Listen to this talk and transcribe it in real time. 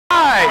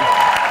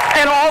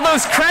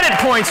those credit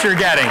points you're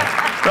getting,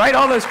 right?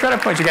 All those credit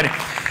points you're getting.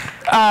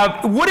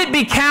 Would it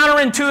be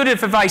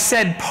counterintuitive if I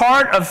said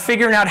part of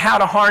figuring out how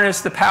to harness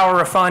the power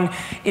of fun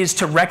is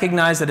to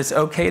recognize that it's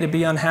okay to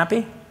be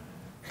unhappy?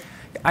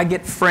 I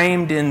get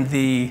framed in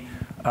the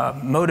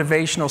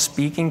motivational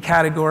speaking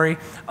category.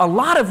 A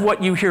lot of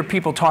what you hear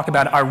people talk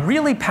about are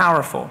really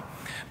powerful,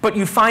 but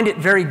you find it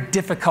very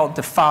difficult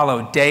to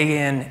follow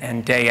day in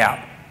and day out.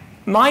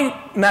 My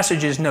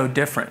message is no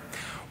different.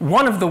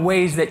 One of the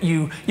ways that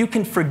you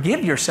can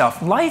forgive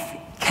yourself, life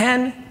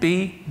can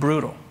be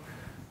brutal.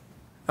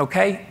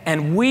 Okay?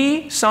 And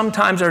we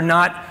sometimes are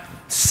not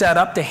set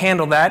up to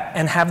handle that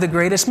and have the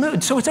greatest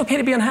mood. So it's okay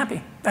to be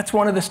unhappy. That's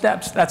one of the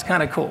steps. That's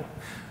kind of cool.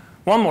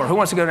 One more. Who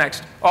wants to go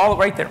next? All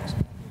right there.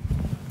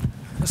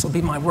 This will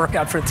be my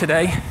workout for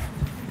today.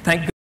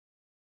 Thank goodness.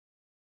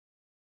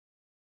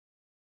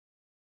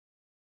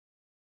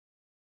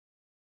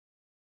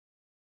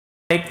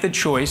 Make the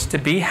choice to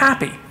be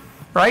happy,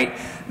 right?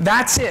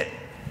 That's it.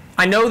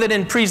 I know that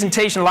in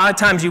presentation, a lot of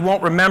times you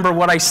won't remember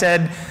what I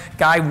said.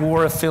 Guy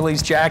wore a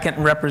Phillies jacket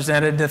and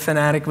represented the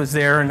Phanatic was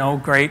there, and oh,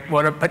 great,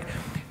 whatever. But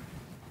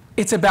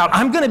it's about,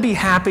 I'm going to be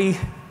happy,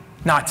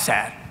 not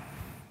sad.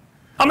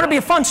 I'm going to be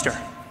a funster,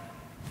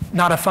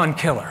 not a fun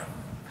killer.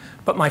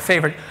 But my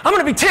favorite, I'm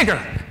going to be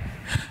Tigger,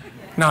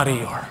 not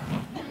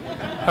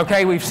Eeyore.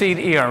 Okay, we've seen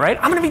Eeyore, right?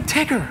 I'm going to be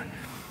Tigger.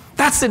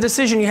 That's the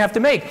decision you have to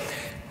make.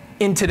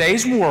 In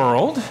today's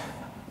world,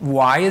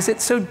 why is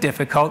it so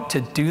difficult to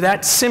do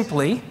that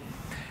simply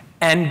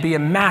and be a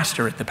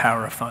master at the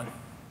power of fun?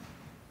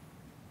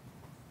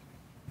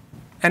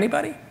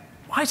 Anybody?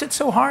 Why is it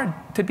so hard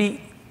to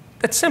be,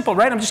 it's simple,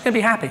 right? I'm just going to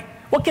be happy.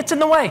 What gets in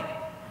the way?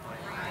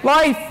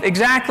 Life,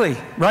 exactly,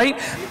 right?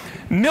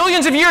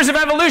 Millions of years of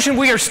evolution,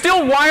 we are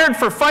still wired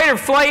for fight or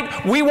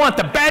flight. We want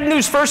the bad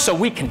news first so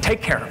we can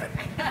take care of it.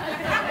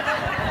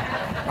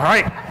 All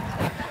right.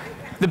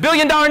 The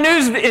billion-dollar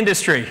news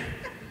industry,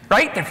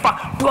 right? They're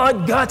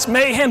blood, guts,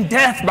 mayhem,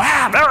 death,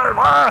 blah, blah,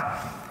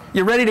 blah.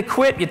 You're ready to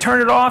quit, you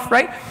turn it off,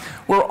 right?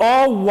 We're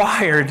all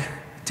wired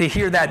to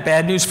hear that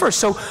bad news first.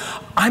 So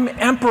I'm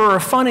emperor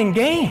of fun and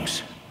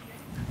games.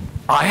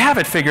 I have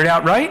it figured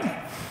out,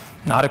 right?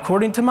 Not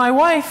according to my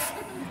wife.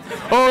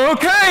 Oh,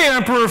 okay,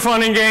 emperor of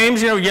fun and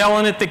games, you know,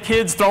 yelling at the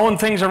kids, throwing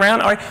things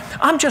around. All right.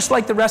 I'm just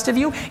like the rest of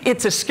you.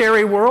 It's a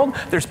scary world.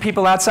 There's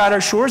people outside our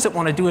shores that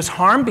want to do us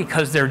harm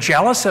because they're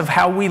jealous of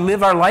how we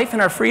live our life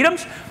and our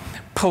freedoms.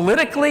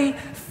 Politically,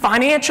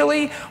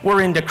 financially,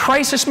 we're into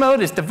crisis mode.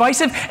 It's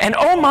divisive. And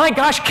oh my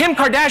gosh, Kim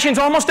Kardashian's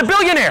almost a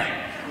billionaire.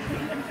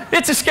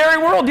 It's a scary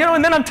world, you know,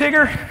 and then I'm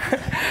Tigger.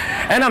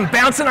 And I'm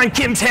bouncing on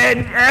Kim's head,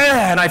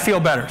 and I feel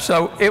better.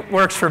 So it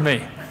works for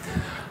me.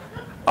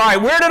 All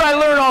right, where did I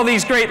learn all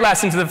these great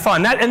lessons of the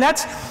fun?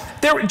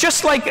 They're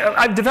just like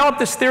I've developed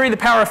this theory, the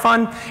power of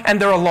fun, and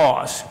there are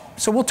laws.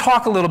 So we'll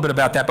talk a little bit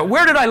about that. But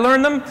where did I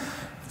learn them?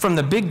 From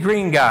the big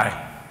green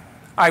guy.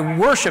 I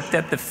worshiped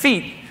at the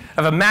feet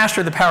of a master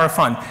of the power of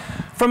fun.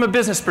 From a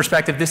business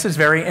perspective, this is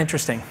very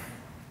interesting.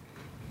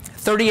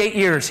 38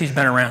 years he's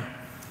been around.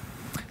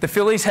 The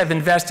Phillies have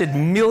invested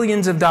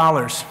millions of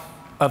dollars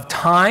of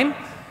time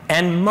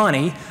and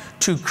money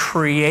to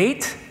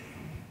create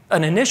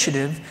an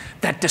initiative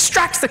that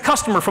distracts the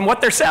customer from what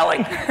they're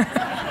selling. All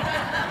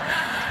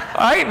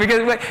right?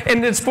 Because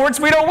in sports,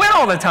 we don't win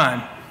all the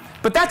time.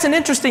 But that's an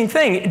interesting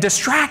thing,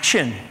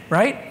 distraction,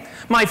 right?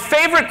 My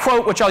favorite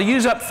quote, which I'll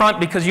use up front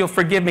because you'll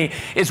forgive me,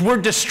 is we're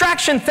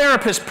distraction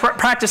therapists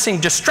practicing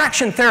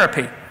distraction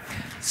therapy.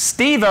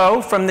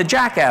 Steve-O from the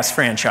Jackass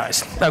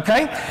franchise,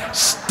 okay?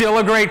 Still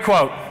a great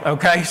quote,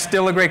 okay?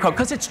 Still a great quote,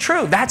 because it's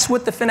true. That's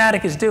what the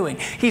Phanatic is doing.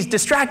 He's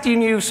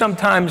distracting you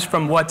sometimes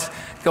from what's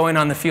going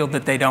on the field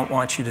that they don't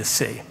want you to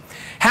see.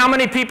 How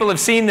many people have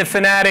seen the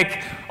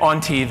Phanatic on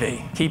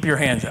TV? Keep your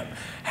hands up.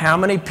 How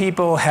many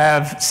people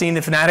have seen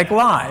the Phanatic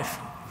live?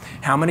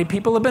 How many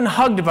people have been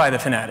hugged by the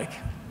Phanatic?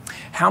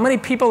 How many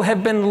people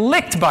have been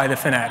licked by the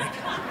Phanatic?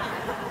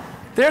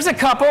 There's a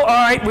couple. All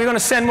right, we're going to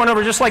send one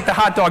over just like the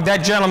hot dog. That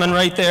gentleman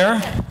right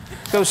there.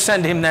 Go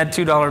send him that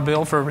 $2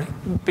 bill for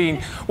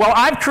being... Well,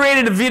 I've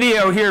created a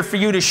video here for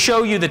you to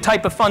show you the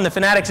type of fun the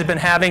Phanatics have been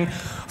having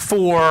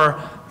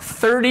for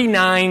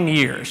 39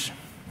 years.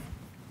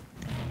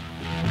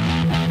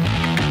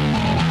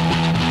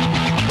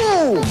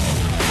 Ooh.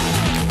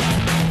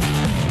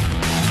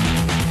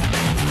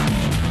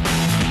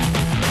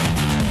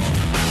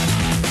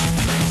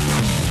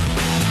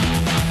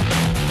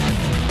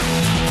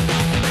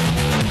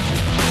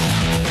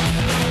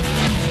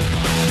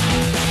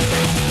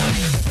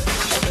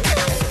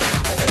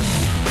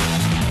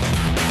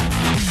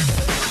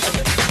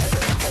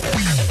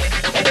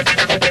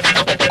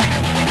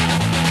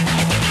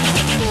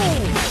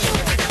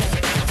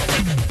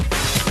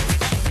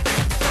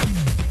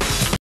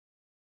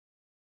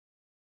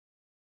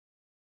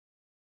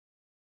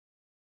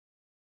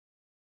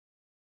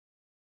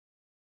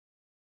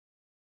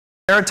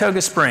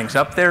 Saratoga Springs,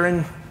 up there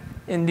in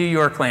New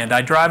York land.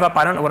 I drive up,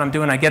 I don't know what I'm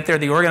doing. I get there,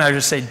 the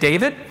organizers say,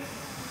 David,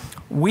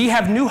 we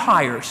have new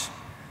hires.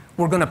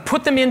 We're going to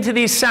put them into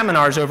these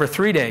seminars over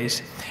 3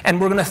 days, and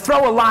we're going to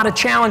throw a lot of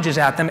challenges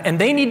at them, and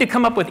they need to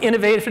come up with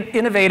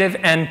innovative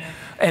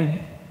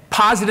and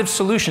positive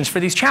solutions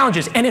for these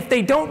challenges. And if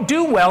they don't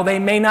do well, they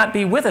may not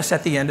be with us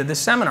at the end of this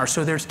seminar.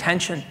 So there's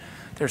tension,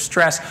 there's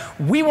stress.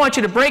 We want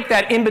you to break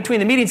that in between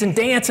the meetings and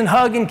dance and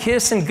hug and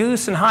kiss and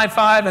goose and high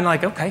five and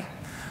like, okay,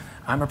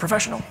 I'm a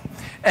professional.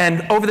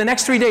 And over the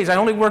next 3 days, I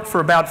only work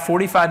for about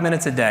 45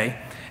 minutes a day.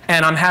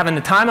 And I'm having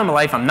the time of my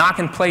life. I'm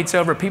knocking plates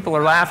over. People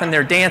are laughing.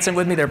 They're dancing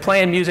with me. They're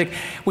playing music.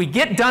 We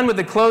get done with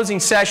the closing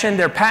session.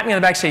 They're patting me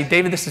on the back, saying,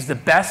 David, this is the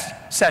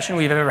best session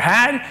we've ever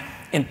had,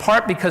 in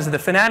part because of the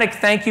Phanatic.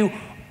 Thank you.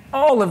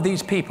 All of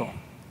these people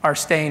are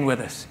staying with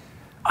us.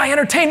 I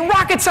entertain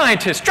rocket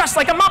scientists dressed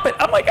like a Muppet.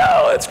 I'm like,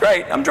 oh, it's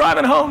great. I'm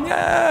driving home.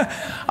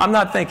 Yeah. I'm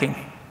not thinking.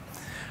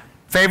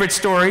 Favorite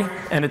story,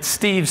 and it's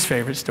Steve's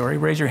favorite story.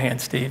 Raise your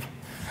hand, Steve.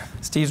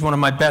 Steve's one of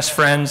my best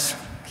friends.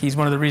 He's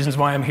one of the reasons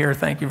why I'm here.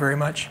 Thank you very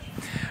much.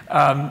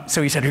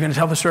 So he said, you're going to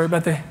tell the story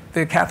about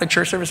the Catholic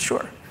church service?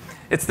 Sure.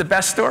 It's the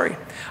best story.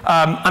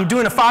 I'm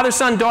doing a father,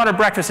 son, daughter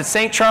breakfast at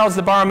St. Charles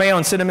de Borromeo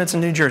in Cinnaminson,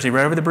 New Jersey,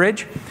 right over the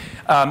bridge.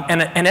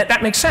 And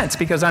that makes sense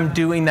because I'm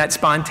doing that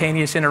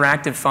spontaneous,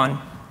 interactive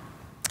fun.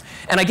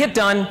 And I get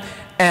done,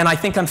 and I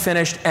think I'm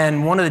finished,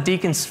 and one of the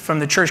deacons from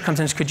the church comes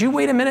in and says, could you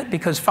wait a minute?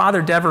 Because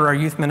Father Dever, our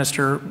youth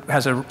minister,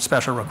 has a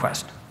special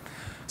request.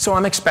 So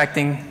I'm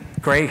expecting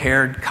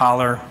gray-haired,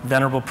 collar,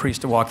 venerable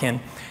priest to walk in.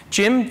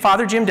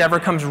 Father Jim Dever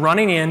comes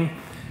running in,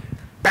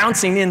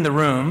 bouncing in the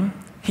room.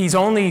 He's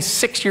only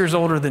 6 years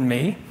older than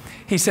me.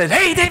 He says,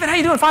 hey, David, how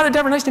you doing? Father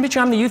Dever, nice to meet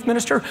you. I'm the youth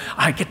minister.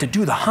 I get to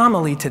do the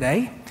homily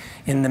today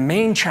in the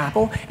main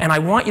chapel, and I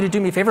want you to do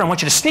me a favor. I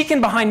want you to sneak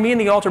in behind me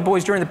and the altar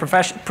boys during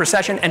the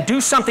procession and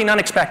do something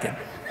unexpected.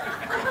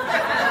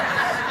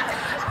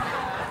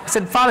 I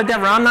said, Father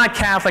Dever, I'm not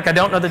Catholic. I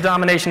don't know the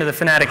denomination of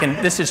the Phanatic, and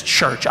this is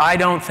church. I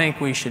don't think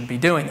we should be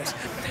doing this.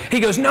 He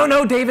goes, no,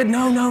 no, David,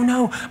 no, no,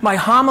 no. My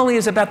homily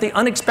is about the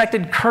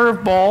unexpected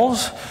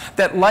curveballs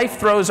that life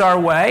throws our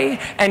way,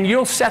 and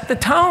you'll set the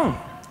tone.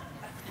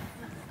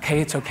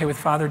 Okay, it's okay with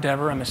Father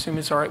Dever. I'm assuming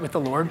it's all right with the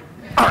Lord.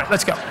 All right,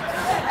 let's go.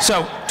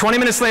 So 20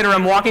 minutes later,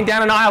 I'm walking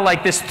down an aisle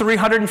like this,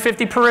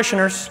 350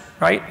 parishioners,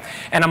 right?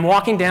 And I'm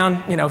walking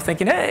down,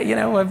 thinking, hey,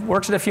 I've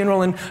worked at a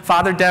funeral, and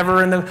Father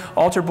Dever and the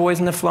altar boys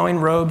and the flowing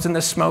robes and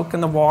the smoke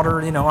and the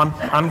water,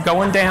 I'm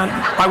going down.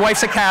 My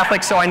wife's a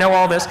Catholic, so I know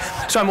all this.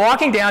 So I'm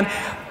walking down.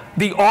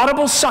 The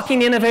audible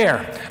sucking in of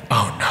air.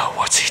 Oh no,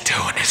 what's he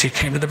doing? He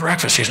came to the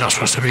breakfast. He's not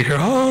supposed to be here.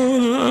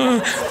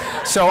 Oh.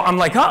 So I'm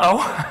like,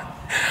 uh-oh.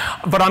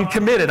 But I'm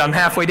committed. I'm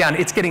halfway down.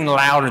 It's getting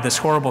louder, this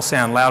horrible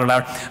sound, louder,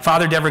 louder.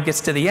 Father Dever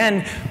gets to the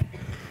end,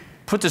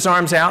 puts his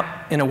arms out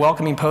in a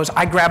welcoming pose.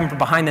 I grab him from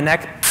behind the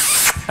neck.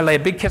 I lay a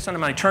big kiss on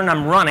him, and I turn, and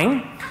I'm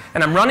running.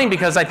 And I'm running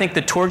because I think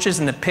the torches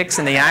and the picks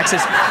and the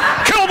axes,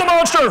 kill the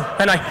monster!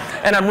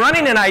 And I'm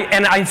running, and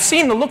I've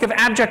seen the look of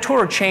abject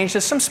horror change to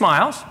some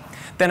smiles.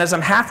 Then as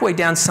I'm halfway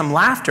down, some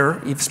laughter,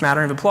 a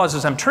smattering of applause.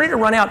 As I'm turning to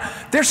run out,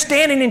 they're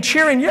standing and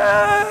cheering,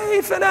 yay,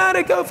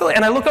 Phanatic, go Philly.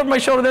 And I look over my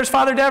shoulder, there's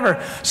Father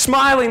Dever,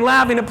 smiling,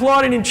 laughing,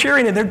 applauding, and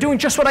cheering, and they're doing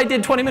just what I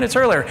did 20 minutes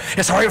earlier.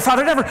 It's all right with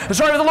Father Dever, it's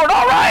all right with the Lord.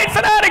 All right,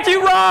 Phanatic,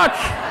 you rock.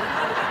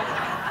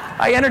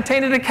 I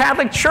entertained at a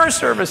Catholic church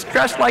service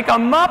dressed like a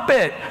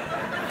Muppet.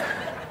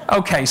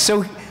 Okay,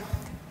 so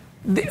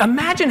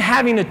imagine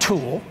having a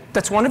tool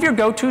that's one of your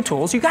go-to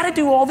tools. You got to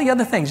do all the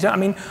other things. I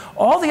mean,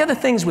 all the other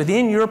things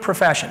within your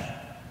profession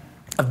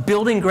of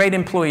building great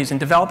employees and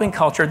developing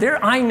culture,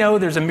 I know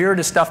there's a myriad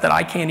of stuff that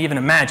I can't even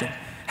imagine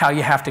how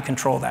you have to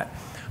control that.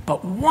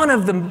 But one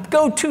of the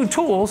go-to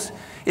tools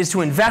is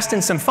to invest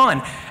in some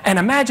fun. And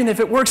imagine if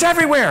it works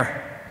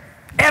everywhere,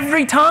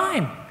 every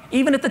time,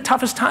 even at the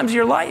toughest times of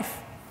your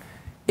life.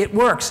 It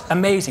works.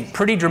 Amazing.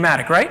 Pretty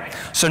dramatic, right?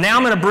 So now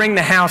I'm going to bring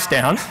the house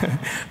down.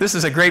 This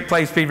is a great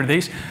place for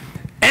these.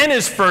 N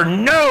is for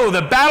no,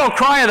 the battle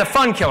cry of the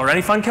fun killer.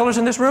 Any fun killers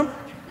in this room?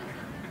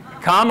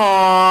 Come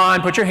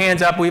on, put your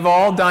hands up. We've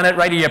all done it,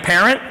 right? Are you a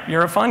parent?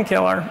 You're a fun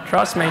killer.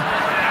 Trust me.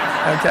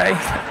 Okay?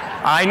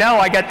 I know,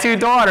 I got 2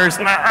 daughters.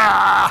 All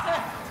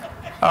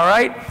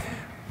right?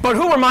 But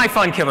who are my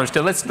fun killers?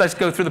 Let's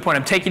go through the point.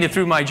 I'm taking you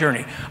through my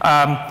journey.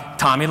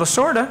 Tommy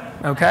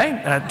Lasorda,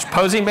 okay?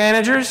 Opposing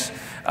managers,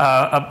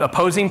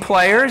 opposing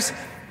players.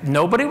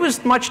 Nobody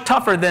was much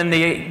tougher than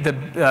the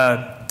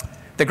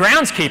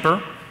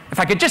groundskeeper. If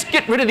I could just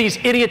get rid of these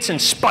idiots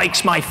and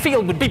spikes, my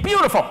field would be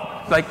beautiful.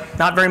 Like,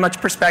 not very much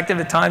perspective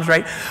at times,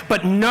 right?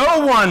 But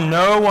no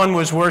one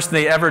was worse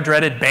than the ever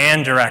dreaded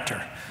band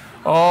director.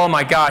 Oh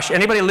my gosh.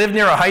 Anybody live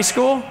near a high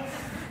school?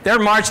 They're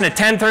marching at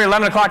 10:30,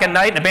 11 o'clock at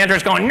night, and the band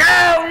director's going,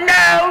 no,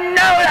 no, no,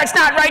 that's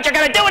not right. You're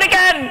going to do it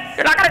again.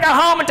 You're not going to go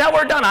home until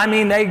we're done. I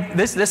mean,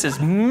 this is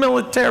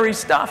military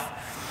stuff.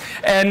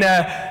 And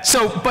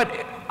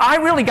but I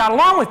really got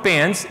along with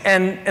bands,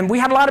 and we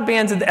had a lot of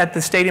bands at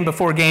the stadium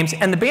before games,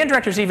 and the band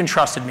directors even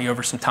trusted me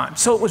over some time.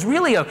 So it was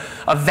really a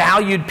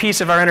valued piece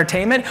of our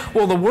entertainment.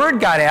 Well, the word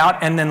got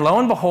out, and then lo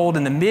and behold,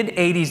 in the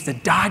mid-'80s, the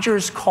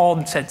Dodgers called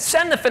and said,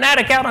 send the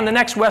Phanatic out on the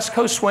next West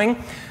Coast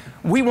swing.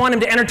 We want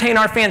him to entertain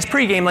our fans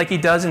pregame like he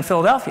does in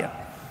Philadelphia.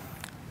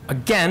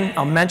 Again,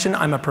 I'll mention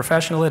I'm a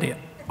professional idiot.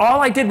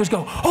 All I did was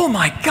go, oh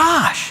my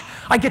gosh,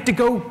 I get to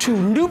go to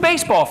new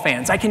baseball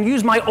fans. I can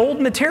use my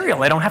old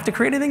material. I don't have to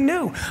create anything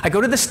new. I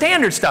go to the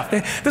standard stuff.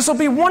 This will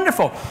be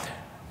wonderful.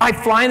 I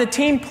fly in the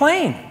team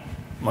plane.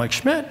 Mike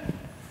Schmidt,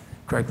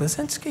 Greg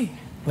Lazinski,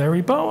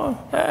 Larry Boa,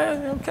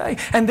 okay.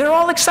 And they're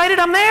all excited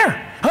I'm there.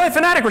 Hey,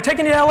 Phanatic, we're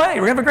taking you to LA. We're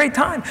going to have a great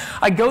time.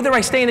 I go there,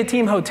 I stay in a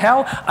team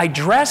hotel. I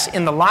dress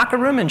in the locker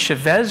room in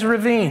Chavez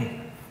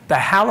Ravine, the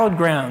hallowed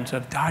grounds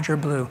of Dodger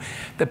Blue.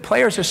 The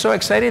players are so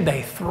excited,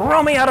 they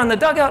throw me out on the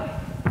dugout.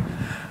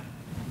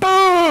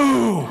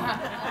 Boo!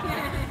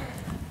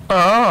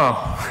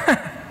 Oh.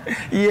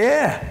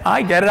 Yeah,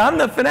 I get it. I'm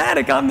the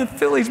Phanatic. I'm the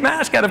Phillies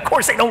mascot. Of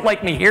course, they don't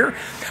like me here.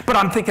 But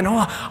I'm thinking,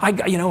 oh,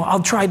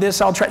 I'll try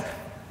this. I'll try.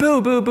 Boo,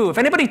 boo, boo. If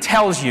anybody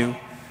tells you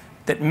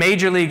that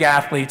major league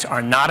athletes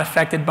are not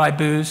affected by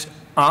boos,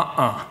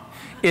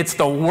 it's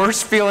the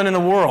worst feeling in the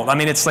world. I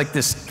mean, it's like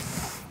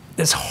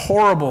this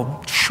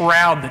horrible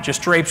shroud that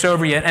just drapes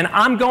over you. And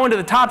I'm going to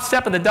the top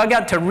step of the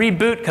dugout to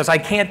reboot because I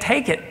can't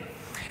take it.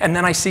 And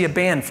then I see a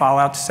band fall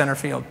out to center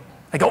field.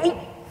 I go,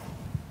 oh,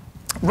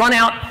 run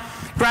out,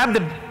 grab the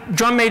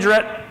drum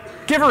majorette,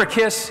 give her a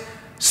kiss,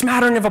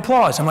 smattering of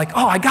applause. I'm like,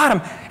 oh, I got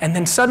him. And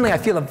then suddenly I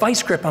feel a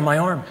vice grip on my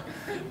arm.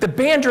 The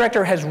band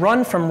director has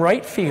run from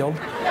right field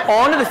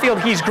onto the field.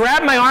 He's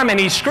grabbed my arm and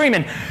he's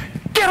screaming,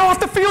 get off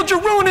the field,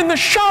 you're ruining the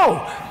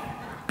show.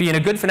 Being a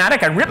good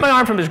Phanatic, I ripped my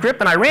arm from his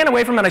grip and I ran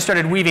away from him and I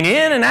started weaving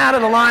in and out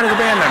of the line of the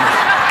band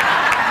members.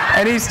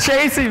 And he's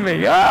chasing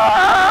me.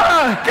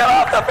 Ah, get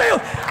off the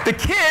field. The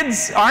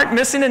kids aren't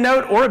missing a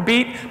note or a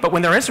beat, but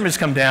when their instruments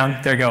come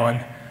down, they're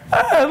going,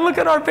 ah, look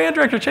at our band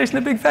director chasing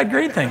the big fat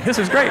great thing. This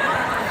is great.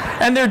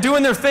 And they're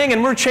doing their thing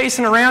and we're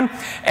chasing around.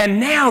 And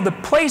now the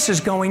place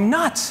is going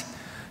nuts.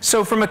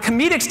 So from a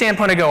comedic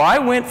standpoint, I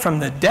went from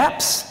the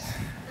depths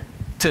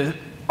to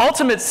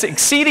ultimate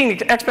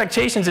exceeding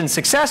expectations and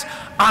success.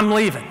 I'm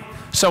leaving.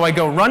 So I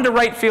go run to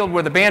right field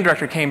where the band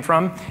director came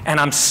from, and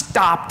I'm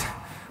stopped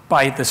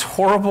by this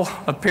horrible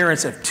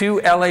appearance of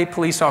 2 LA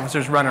police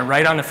officers running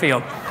right on the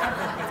field.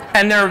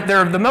 And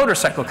they're the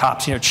motorcycle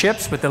cops,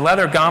 Chips with the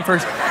leather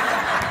gompers.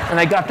 And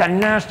they got that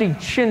nasty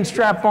chin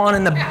strap on,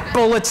 and the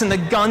bullets and the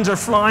guns are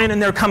flying,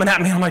 and they're coming at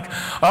me. I'm like,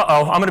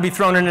 uh-oh, I'm going to be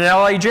thrown in an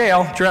LA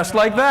jail dressed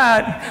like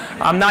that.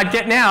 I'm not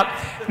getting out.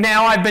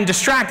 Now I've been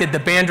distracted. The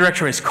band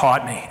director has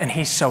caught me, and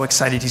he's so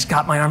excited. He's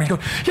got my arm. He goes,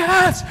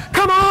 yes,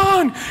 come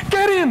on,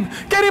 get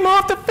him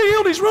off the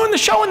field. He's ruined the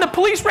show, and the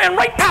police ran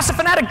right past the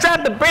Phanatic,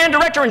 grabbed the band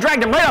director, and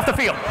dragged him right off the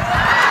field.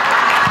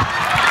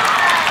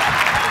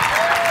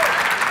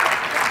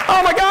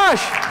 Oh my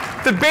gosh,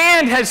 the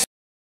band has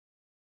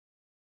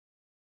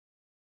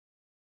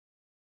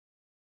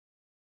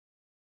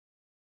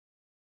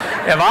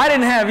if I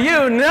didn't have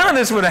you, none of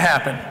this would have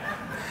happened.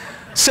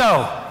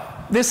 So,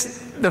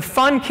 the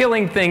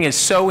fun-killing thing is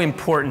so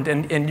important,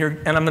 and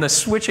I'm going to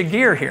switch a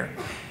gear here.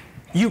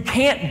 You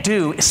can't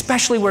do,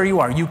 especially where you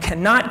are, you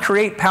cannot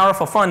create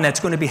powerful fun that's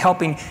going to be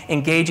helping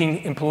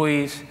engaging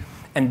employees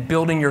and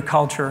building your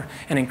culture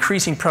and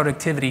increasing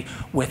productivity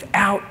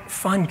without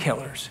fun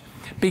killers.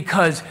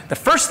 Because the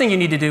first thing you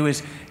need to do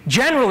is,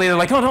 generally, they're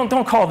like, oh,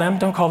 don't call them,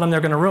 they're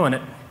going to ruin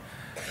it.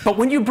 But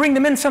when you bring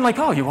them in, someone like,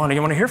 oh, you want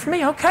to hear from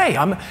me? Okay.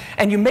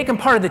 And you make them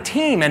part of the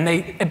team,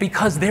 and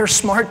because they're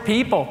smart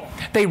people,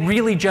 they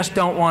really just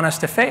don't want us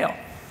to fail.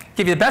 I'll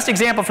give you the best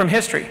example from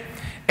history.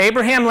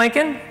 Abraham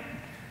Lincoln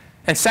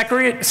and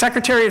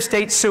Secretary of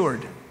State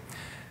Seward.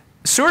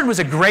 Seward was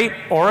a great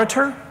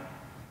orator,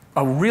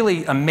 a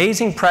really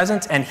amazing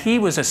presence, and he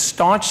was a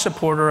staunch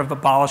supporter of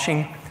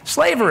abolishing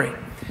slavery.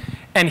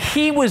 And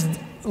he was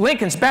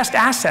Lincoln's best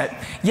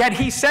asset. Yet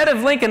he said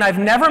of Lincoln, I've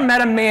never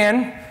met a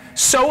man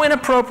so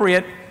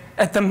inappropriate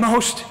at the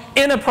most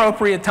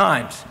inappropriate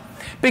times.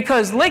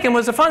 Because Lincoln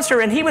was a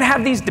funster, and he would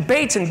have these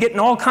debates and get in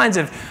all kinds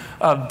of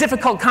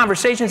difficult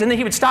conversations, and then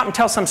he would stop and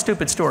tell some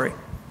stupid story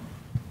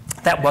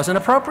that wasn't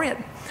appropriate,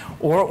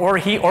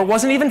 or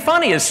wasn't even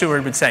funny, as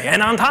Seward would say.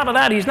 And on top of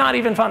that, he's not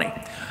even funny.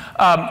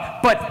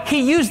 But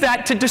he used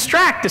that to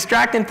distract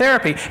in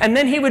therapy. And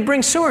then he would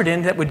bring Seward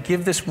in that would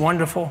give this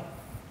wonderful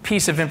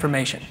piece of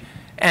information.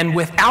 And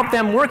without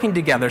them working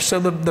together, so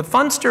the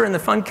funster and the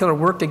fun killer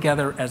work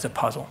together as a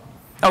puzzle.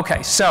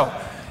 Okay, so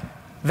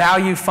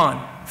value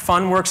fun.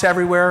 Fun works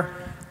everywhere.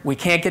 We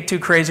can't get too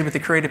crazy with the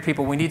creative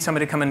people. We need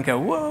somebody to come in and go,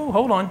 whoa,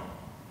 hold on,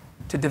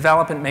 to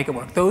develop and make it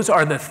work. Those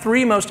are the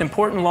 3 most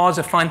important laws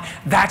of fun.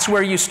 That's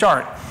where you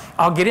start.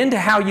 I'll get into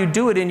how you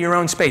do it in your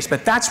own space,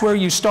 but that's where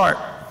you start.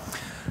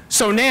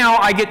 So now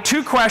I get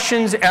 2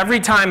 questions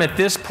every time at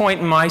this point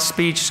in my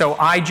speech, so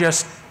I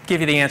just give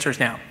you the answers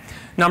now.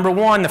 Number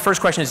 1, the first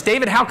question is,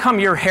 David, how come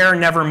your hair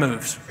never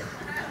moves?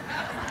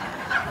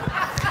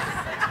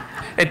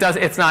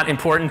 It's not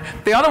important.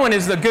 The other one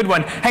is the good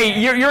one.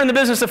 Hey, you're in the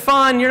business of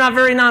fun, you're not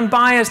very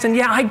non-biased, and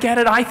yeah, I get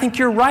it, I think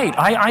you're right.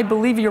 I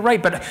believe you're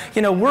right, but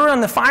we're on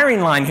the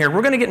firing line here.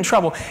 We're going to get in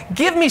trouble.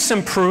 Give me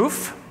some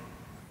proof.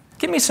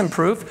 Give me some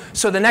proof.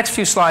 So the next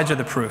few slides are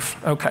the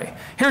proof. Okay,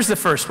 here's the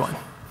first one.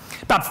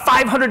 About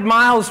 500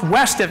 miles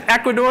west of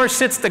Ecuador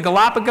sits the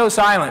Galapagos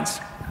Islands.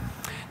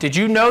 Did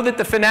you know that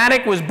the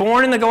Phanatic was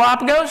born in the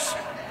Galapagos?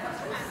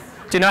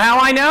 Do you know how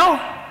I know?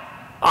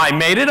 I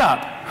made it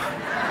up.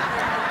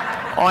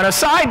 On a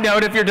side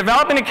note, if you're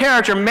developing a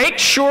character, make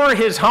sure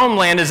his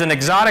homeland is an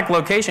exotic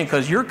location,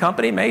 because your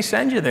company may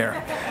send you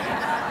there,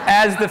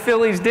 as the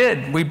Phillies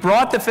did. We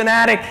brought the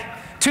Phanatic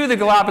to the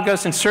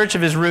Galapagos in search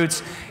of his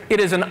roots. It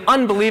is an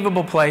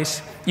unbelievable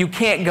place. You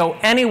can't go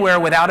anywhere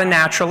without a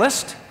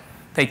naturalist.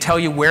 They tell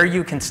you where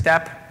you can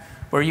step,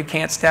 where you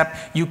can't step.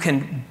 You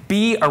can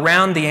be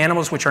around the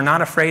animals which are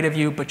not afraid of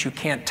you, but you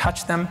can't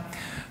touch them.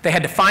 They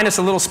had to find us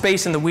a little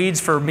space in the weeds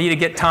for me to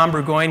get Tom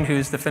Burgoyne,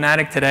 who's the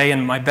Phanatic today,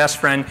 and my best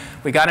friend.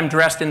 We got him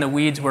dressed in the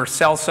weeds where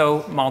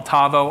Celso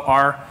Maltavo,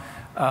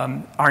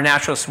 our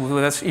naturalist, was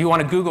with us. You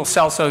want to Google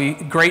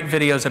Celso, great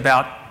videos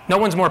about, no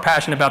one's more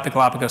passionate about the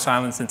Galapagos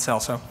Islands than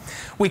Celso.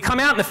 We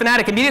come out and the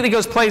Phanatic immediately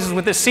goes places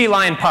with this sea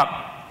lion pup.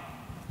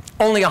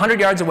 Only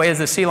 100 yards away is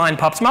the sea lion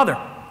pup's mother,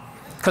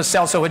 because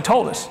Celso had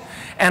told us.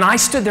 And I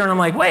stood there and I'm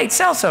like, wait,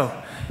 Celso,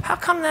 how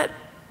come that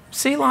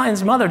sea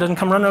lion's mother doesn't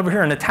come running over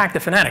here and attack the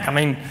Phanatic? I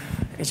mean,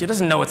 she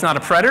doesn't know it's not a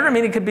predator. I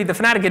mean, it could be the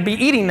Phanatic could be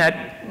eating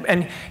that.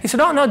 And he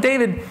said, oh, no,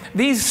 David,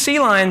 these sea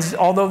lions,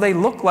 although they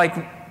look like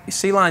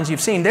sea lions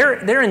you've seen,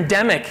 they're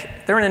endemic.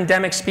 They're an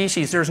endemic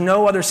species. There's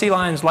no other sea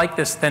lions like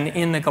this than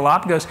in the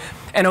Galapagos.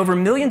 And over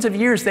millions of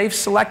years, they've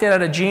selected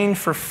out a gene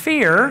for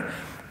fear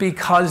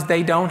because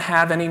they don't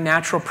have any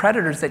natural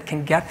predators that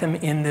can get them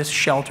in this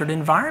sheltered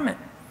environment.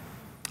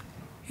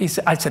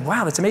 I said,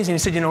 wow, that's amazing. He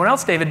said, you know what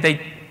else, David?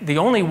 The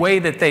only way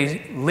that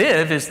they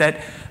live is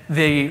that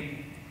the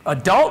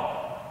adult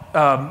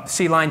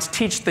sea lions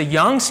teach the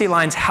young sea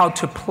lions how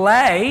to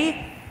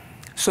play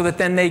so that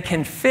then they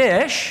can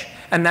fish,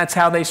 and that's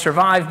how they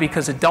survive,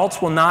 because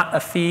adults will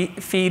not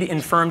feed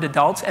infirmed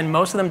adults, and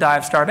most of them die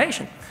of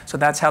starvation. So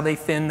that's how they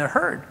thin the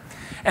herd.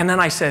 And then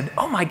I said,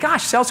 oh my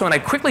gosh, Celso, and I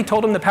quickly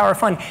told him the power of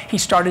fun. He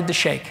started to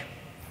shake.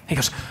 He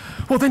goes,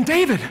 well then,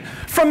 David,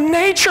 from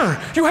nature,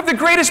 you have the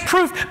greatest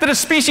proof that a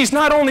species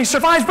not only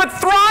survives, but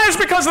thrives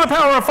because of the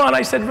power of fun.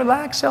 I said,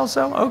 relax,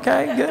 Celso,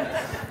 okay, good,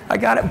 I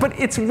got it. But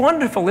it's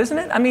wonderful, isn't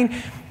it? I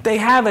mean, they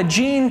have a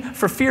gene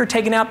for fear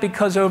taken out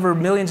because over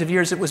millions of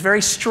years it was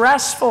very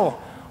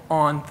stressful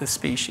on the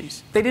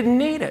species. They didn't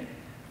need it.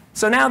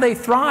 So now they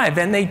thrive,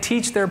 and they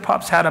teach their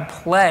pups how to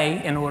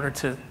play in order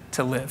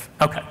to live.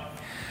 Okay.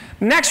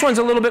 Next one's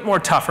a little bit more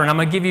tougher, and I'm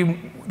going to give you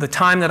the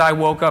time that I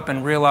woke up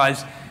and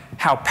realized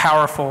how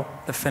powerful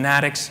the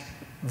Phanatic's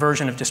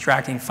version of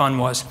distracting fun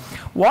was.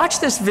 Watch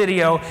this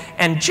video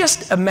and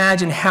just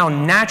imagine how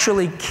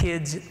naturally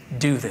kids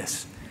do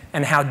this,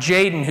 and how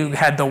Jaden, who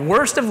had the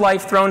worst of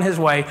life thrown his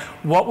way,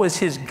 what was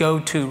his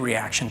go-to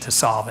reaction to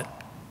solve it?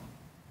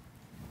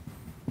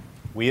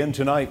 We end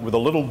tonight with a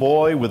little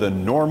boy with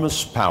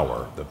enormous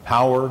power, the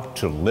power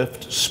to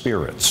lift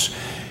spirits.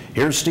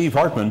 Here's Steve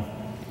Hartman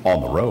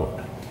on the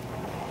road.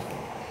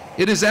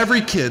 It is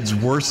every kid's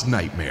worst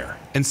nightmare,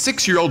 and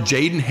 6-year-old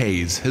Jaden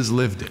Hayes has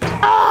lived it.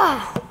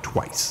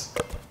 Twice.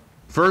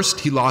 First,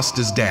 he lost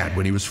his dad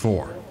when he was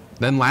 4.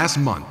 Then last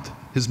month,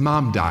 his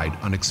mom died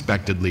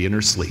unexpectedly in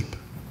her sleep.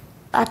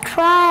 I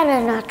tried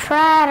and I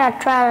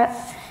tried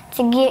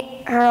to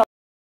get her.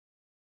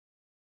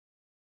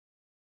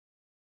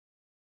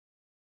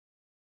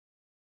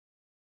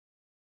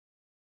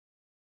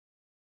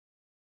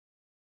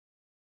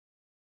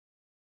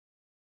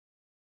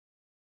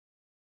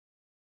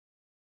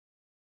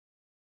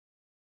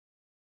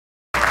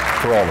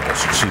 For all of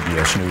us at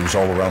CBS News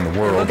all around the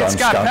world, look at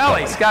Scott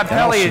Pelley. Scott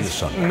Pelley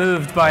is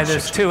moved by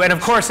this too. And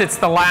of course, it's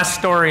the last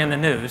story in the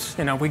news.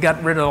 You know, we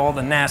got rid of all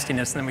the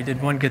nastiness and then we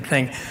did one good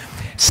thing.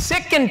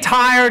 Sick and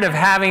tired of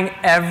having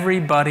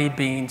everybody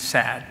being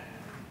sad.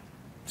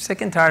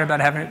 Sick and tired about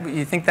having,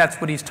 you think that's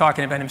what he's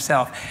talking about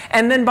himself.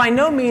 And then by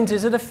no means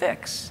is it a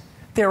fix.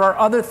 There are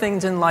other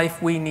things in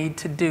life we need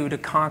to do to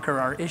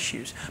conquer our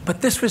issues. But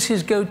this was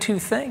his go-to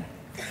thing.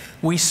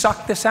 We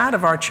suck this out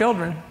of our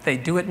children. They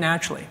do it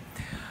naturally.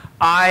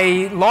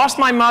 I lost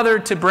my mother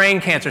to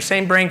brain cancer,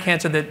 same brain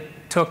cancer that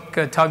took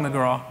Tug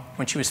McGraw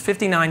when she was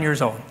 59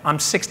 years old. I'm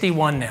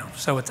 61 now,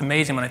 so it's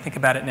amazing when I think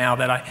about it now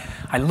that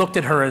I looked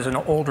at her as an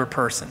older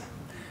person.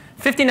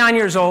 59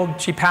 years old,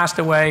 she passed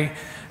away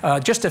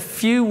just a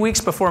few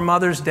weeks before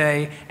Mother's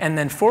Day, and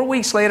then 4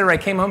 weeks later I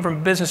came home from a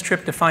business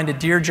trip to find a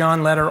Dear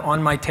John letter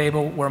on my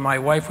table where my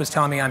wife was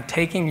telling me, I'm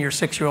taking your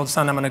 6-year-old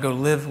son, I'm going to go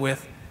live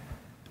with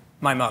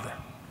my mother.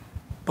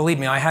 Believe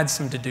me, I had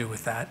some to do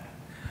with that.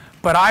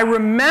 But I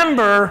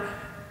remember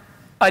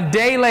a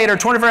day later,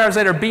 24 hours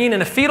later, being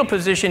in a fetal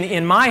position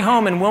in my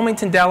home in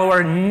Wilmington,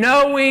 Delaware,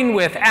 knowing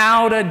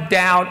without a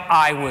doubt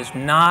I was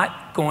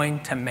not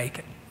going to make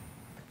it,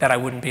 that I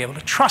wouldn't be able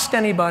to trust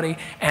anybody,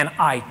 and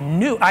I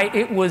knew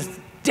it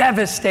was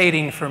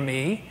devastating for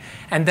me.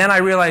 And then I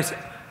realized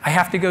I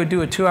have to go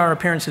do a 2-hour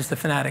appearance as the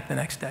Phanatic the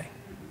next day.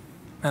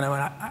 And I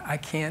went, I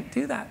can't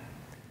do that.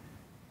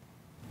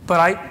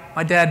 But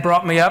my dad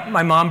brought me up,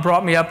 my mom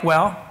brought me up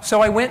well.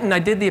 So I went and I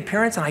did the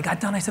appearance and I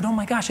got done. I said, oh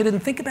my gosh, I didn't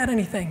think about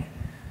anything.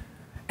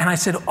 And I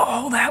said,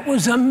 oh, that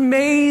was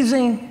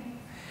amazing.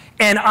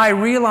 And I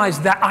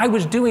realized that I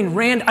was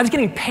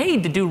getting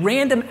paid to do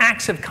random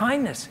acts of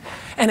kindness.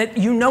 And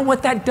you know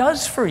what that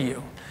does for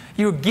you.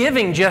 You're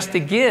giving just to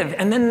give,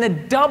 and then the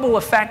double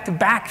effect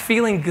back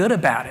feeling good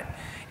about it.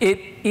 It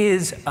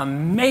is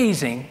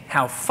amazing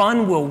how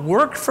fun will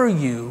work for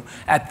you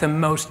at the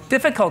most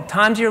difficult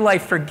times of your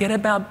life. Forget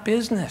about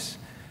business.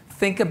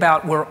 Think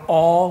about we're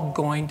all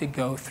going to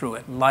go through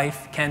it.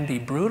 Life can be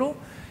brutal,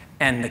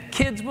 and the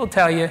kids will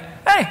tell you,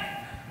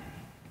 hey,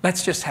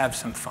 let's just have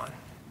some fun.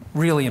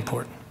 Really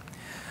important.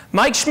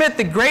 Mike Schmidt,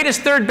 the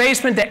greatest third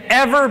baseman to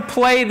ever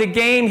play the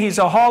game. He's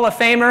a Hall of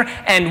Famer,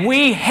 and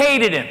we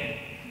hated him.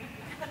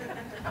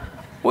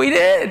 We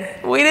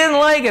did. We didn't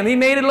like him. He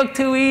made it look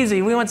too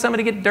easy. We want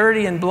somebody to get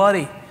dirty and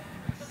bloody.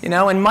 You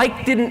know, and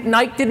Mike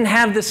didn't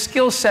have the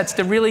skill sets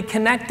to really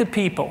connect to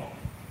people.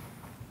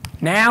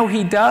 Now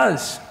he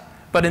does.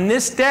 But in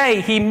this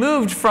day, he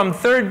moved from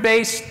third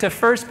base to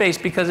first base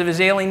because of his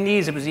ailing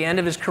knees. It was the end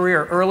of his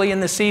career early in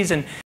the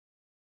season.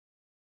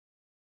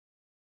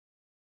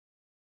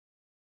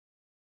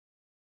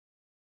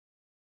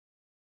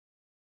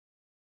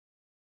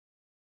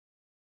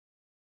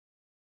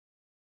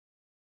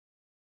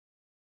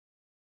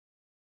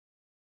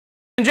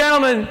 And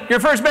gentlemen, your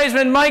first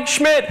baseman, Mike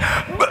Schmidt. He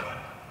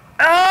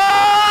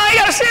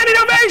got a standing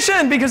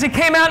ovation because he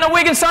came out in a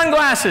wig and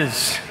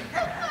sunglasses.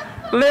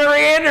 Larry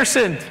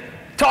Anderson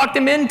talked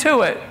him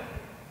into it.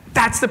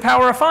 That's the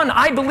power of fun.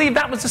 I believe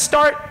that was the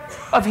start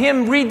of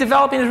him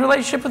redeveloping his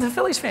relationship with the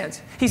Phillies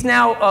fans. He's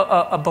now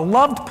a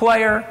beloved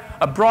player,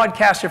 a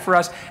broadcaster for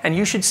us, and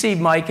you should see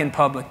Mike in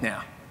public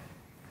now.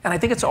 And I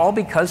think it's all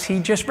because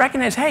he just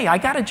recognized, hey, I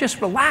got to just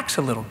relax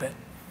a little bit.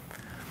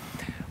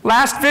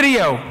 Last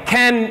video,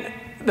 can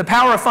the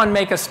power of fun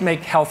make us make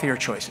healthier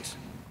choices?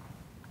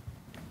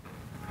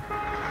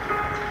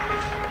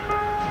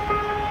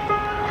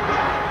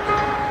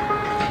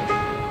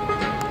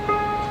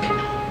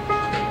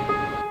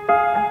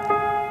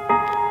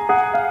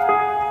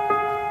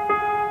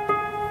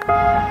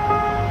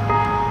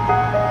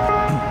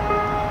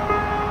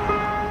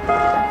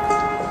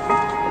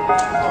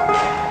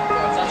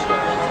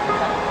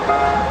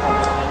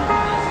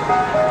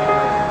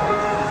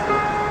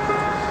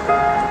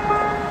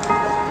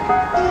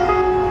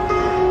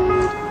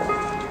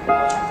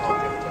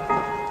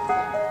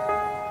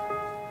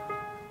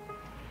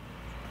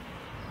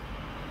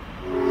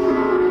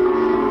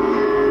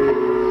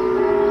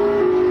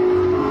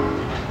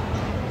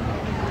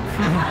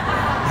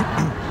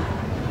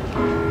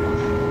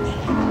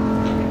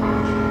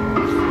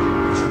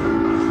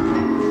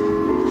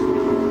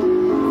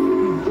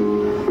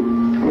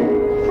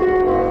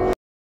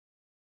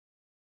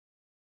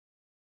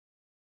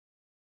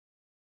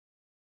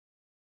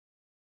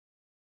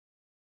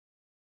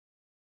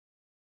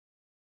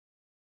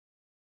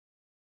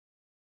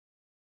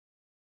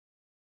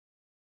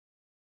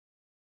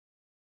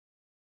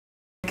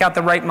 Out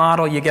the right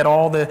model, you get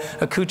all the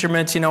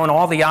accoutrements, you know, and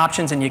all the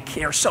options, and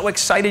you're so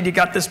excited you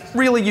got this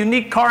really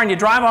unique car, and you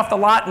drive off the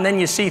lot, and then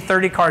you see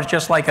 30 cars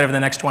just like it over the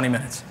next 20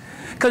 minutes.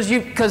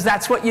 Because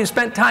that's what you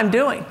spent time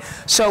doing.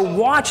 So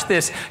watch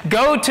this.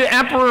 Go to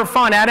Emperor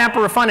Fun, at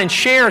Emperor Fun, and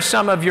share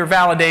some of your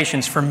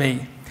validations for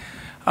me.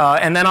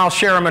 And then I'll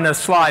share them in a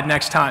slide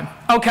next time.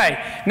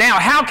 Okay, now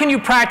how can you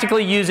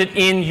practically use it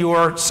in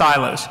your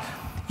silos?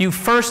 You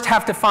first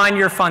have to find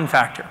your fun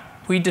factor.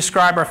 We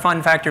describe our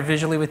fun factor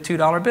visually with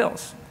 $2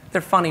 bills. They're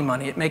funny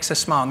money. It makes us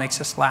smile,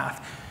 makes us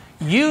laugh.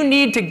 You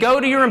need to go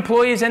to your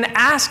employees and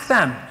ask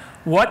them,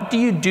 what do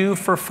you do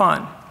for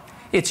fun?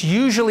 It's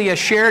usually a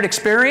shared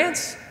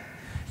experience.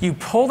 You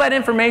pull that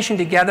information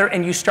together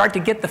and you start to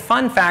get the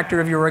fun factor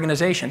of your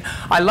organization.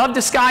 I love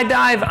to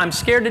skydive. I'm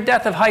scared to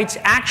death of heights.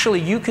 Actually,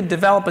 you could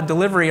develop a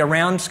delivery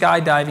around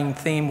skydiving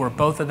theme where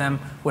both of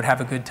them would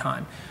have a good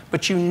time.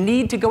 But you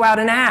need to go out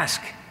and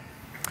ask.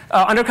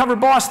 Undercover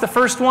Boss, the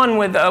first one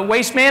with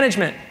waste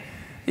management.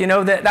 You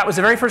know, that was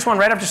the very first one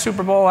right after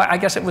Super Bowl. I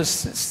guess it was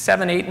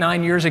 7, 8,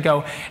 9 years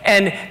ago.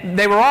 And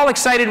they were all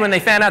excited when they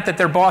found out that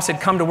their boss had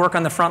come to work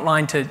on the front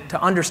line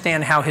to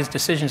understand how his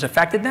decisions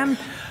affected them.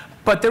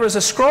 But there was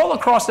a scroll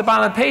across the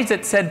bottom of the page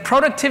that said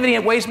productivity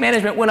at waste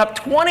management went up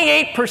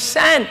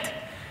 28%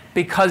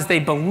 because they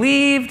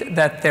believed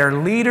that their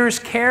leaders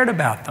cared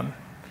about them.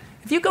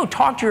 If you go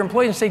talk to your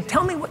employees and say,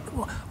 tell me,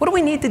 what do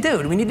we need to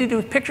do? Do we need to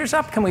do pictures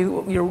up? Can we,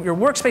 your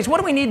workspace, what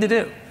do we need to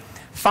do?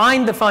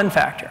 Find the fun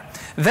factor.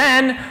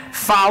 Then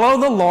follow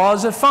the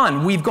laws of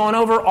fun. We've gone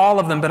over all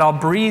of them, but I'll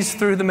breeze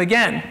through them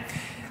again.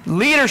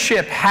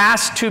 Leadership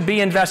has to be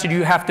invested.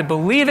 You have to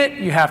believe it.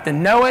 You have to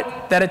know it,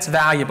 that it's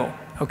valuable.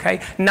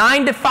 Okay?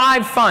 9 to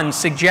 5 fun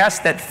suggests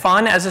that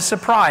fun as a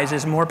surprise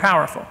is more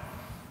powerful.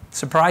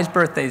 Surprise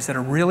birthdays that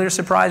are really a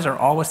surprise are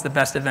always the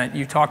best event.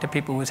 You talk to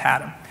people who's had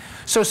them.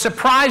 So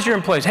surprise your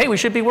employees. Hey, we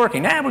should be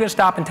working. We're going to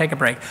stop and take a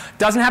break.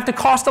 Doesn't have to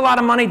cost a lot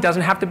of money.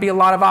 Doesn't have to be a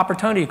lot of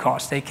opportunity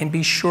costs. They can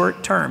be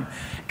short term.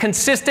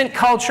 Consistent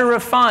culture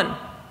of fun.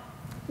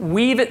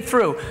 Weave it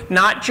through.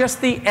 Not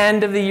just the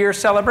end of the year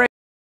celebration.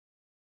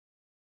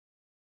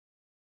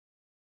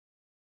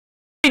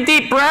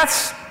 Deep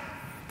breaths.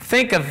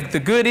 Think of the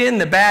good in,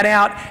 the bad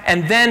out,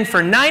 and then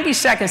for 90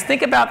 seconds,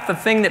 think about the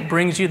thing that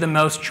brings you the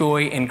most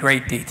joy in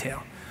great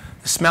detail.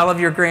 The smell of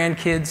your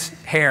grandkids'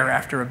 hair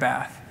after a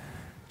bath,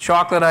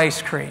 chocolate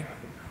ice cream,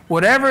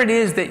 whatever it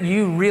is that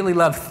you really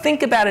love,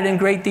 think about it in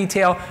great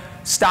detail.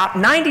 Stop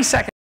 90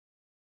 seconds.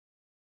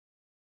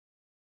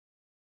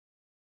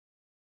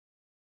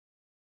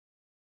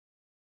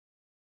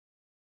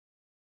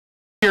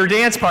 Your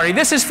dance party.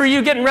 This is for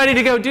you getting ready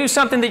to go do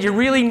something that you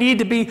really need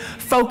to be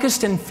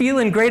focused and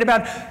feeling great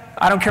about.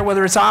 I don't care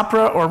whether it's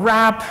opera or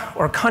rap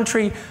or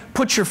country.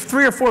 Put your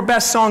 3 or 4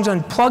 best songs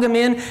on, plug them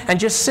in, and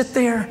just sit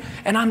there.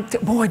 And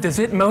boy, does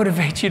it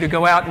motivate you to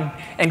go out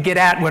and get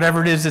at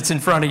whatever it is that's in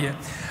front of you.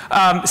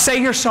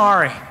 Say you're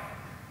sorry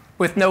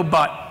with no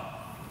but.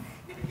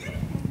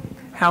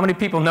 How many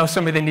people know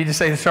somebody they need to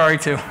say sorry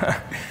to?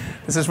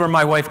 This is where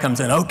my wife comes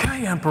in.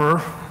 Okay, Emperor.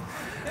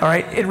 All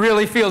right, it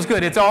really feels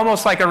good. It's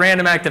almost like a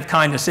random act of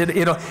kindness.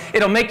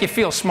 It'll make you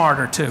feel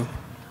smarter too.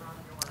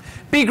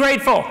 Be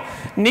grateful.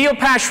 Neil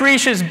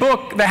Pasricha's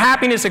book, The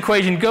Happiness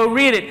Equation, go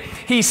read it.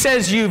 He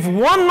says you've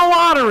won the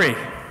lottery.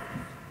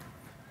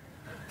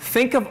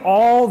 Think of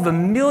all the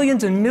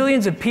millions and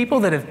millions of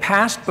people that have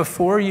passed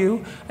before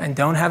you and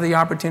don't have the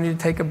opportunity to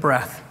take a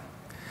breath.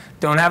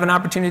 Don't have an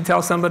opportunity to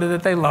tell somebody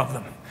that they love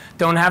them.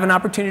 Don't have an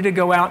opportunity to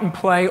go out and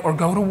play or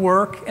go to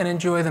work and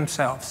enjoy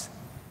themselves.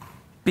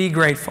 Be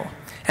grateful.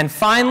 And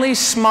finally,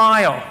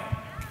 smile.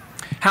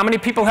 How many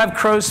people have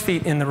crow's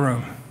feet in the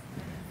room?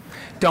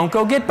 Don't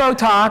go get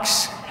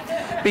Botox,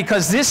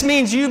 because this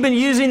means you've been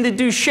using the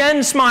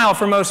Duchenne smile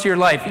for most of your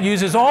life. It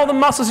uses all the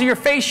muscles of your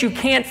face. You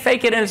can't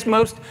fake it, and it's the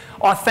most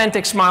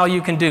authentic smile you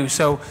can do.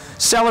 So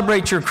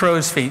celebrate your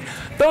crow's feet.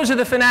 Those are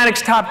the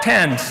Phanatic's top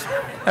 10s,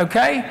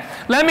 okay?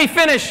 Let me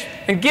finish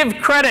and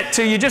give credit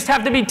to, you just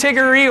have to be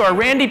Tigger or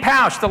Randy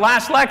Pausch, the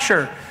last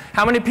lecture.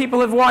 How many people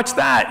have watched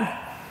that?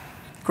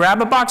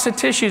 Grab a box of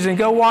tissues and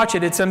go watch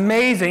it. It's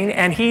amazing.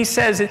 And he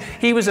says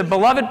he was a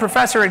beloved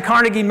professor at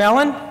Carnegie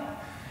Mellon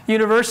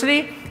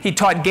University. He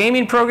taught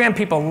gaming program.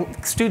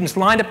 Students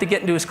lined up to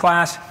get into his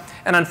class.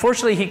 And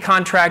unfortunately, he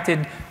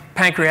contracted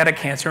pancreatic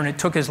cancer, and it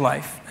took his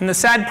life. And the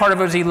sad part of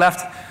it was he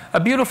left a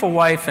beautiful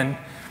wife and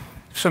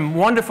some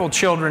wonderful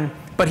children.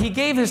 But he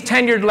gave his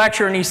tenured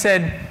lecture, and he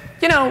said,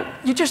 you know,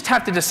 you just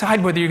have to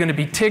decide whether you're going to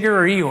be Tigger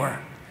or Eeyore.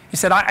 He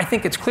said, I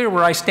think it's clear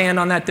where I stand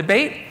on that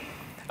debate.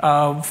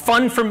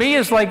 Fun for me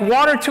is like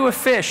water to a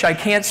fish. I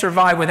can't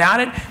survive without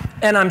it.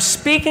 And I'm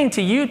speaking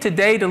to you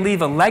today to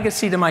leave a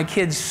legacy to my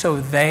kids so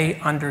they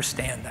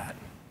understand that.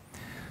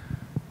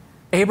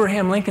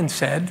 Abraham Lincoln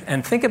said,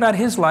 and think about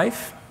his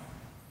life,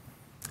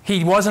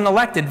 he wasn't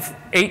elected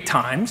 8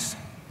 times.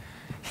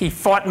 He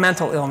fought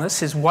mental illness.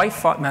 His wife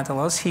fought mental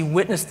illness. He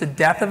witnessed the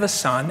death of a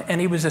son, and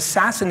he was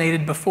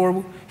assassinated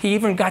before he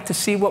even got to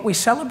see what we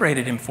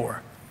celebrated him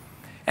for.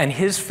 And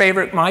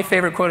my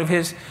favorite quote of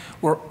his,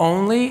 we're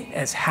only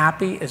as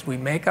happy as we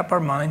make up our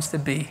minds to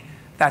be.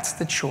 That's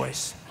the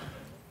choice.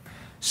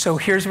 So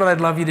here's what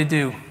I'd love you to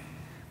do,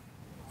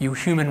 you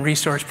human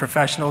resource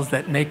professionals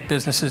that make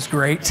businesses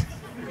great.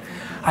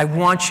 I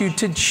want you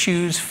to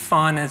choose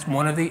fun as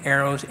one of the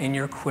arrows in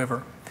your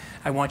quiver.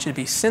 I want you to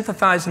be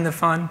synthesized in the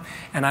fun,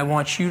 and I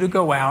want you to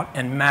go out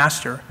and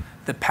master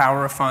the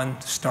power of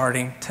fun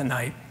starting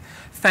tonight.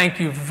 Thank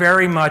you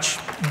very much,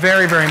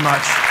 very, very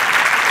much.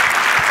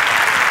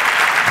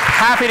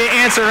 Happy to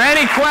answer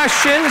any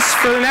questions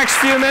for the next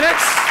few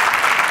minutes.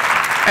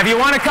 If you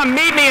want to come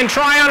meet me and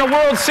try on a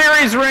World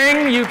Series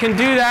ring, you can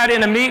do that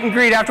in a meet and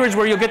greet afterwards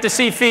where you'll get to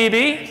see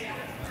Phoebe.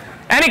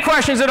 Any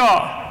questions at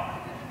all?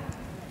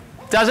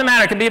 Doesn't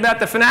matter. It could be about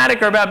the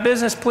Phanatic or about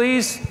business,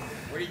 please.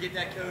 Where do you get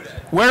that coat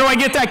at? Where do I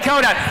get that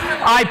coat at?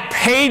 I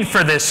paid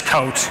for this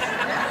coat.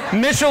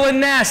 Mitchell &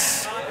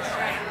 Ness.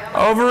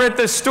 Over at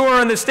the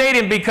store in the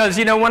stadium, because,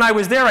 you know, when I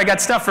was there, I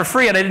got stuff for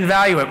free and I didn't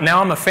value it. Now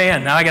I'm a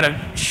fan. Now I got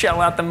to shell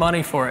out the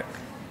money for it.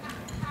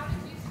 How did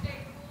you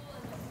stay cool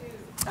in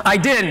the suit? I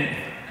didn't.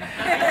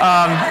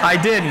 I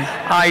didn't.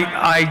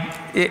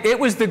 It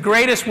was the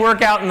greatest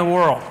workout in the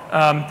world.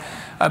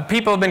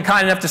 People have been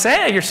kind enough to say,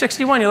 hey, you're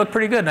 61, you look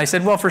pretty good. And I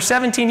said, well, for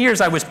 17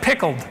 years, I was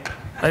pickled.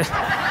 None of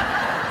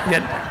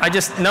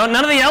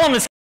the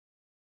elements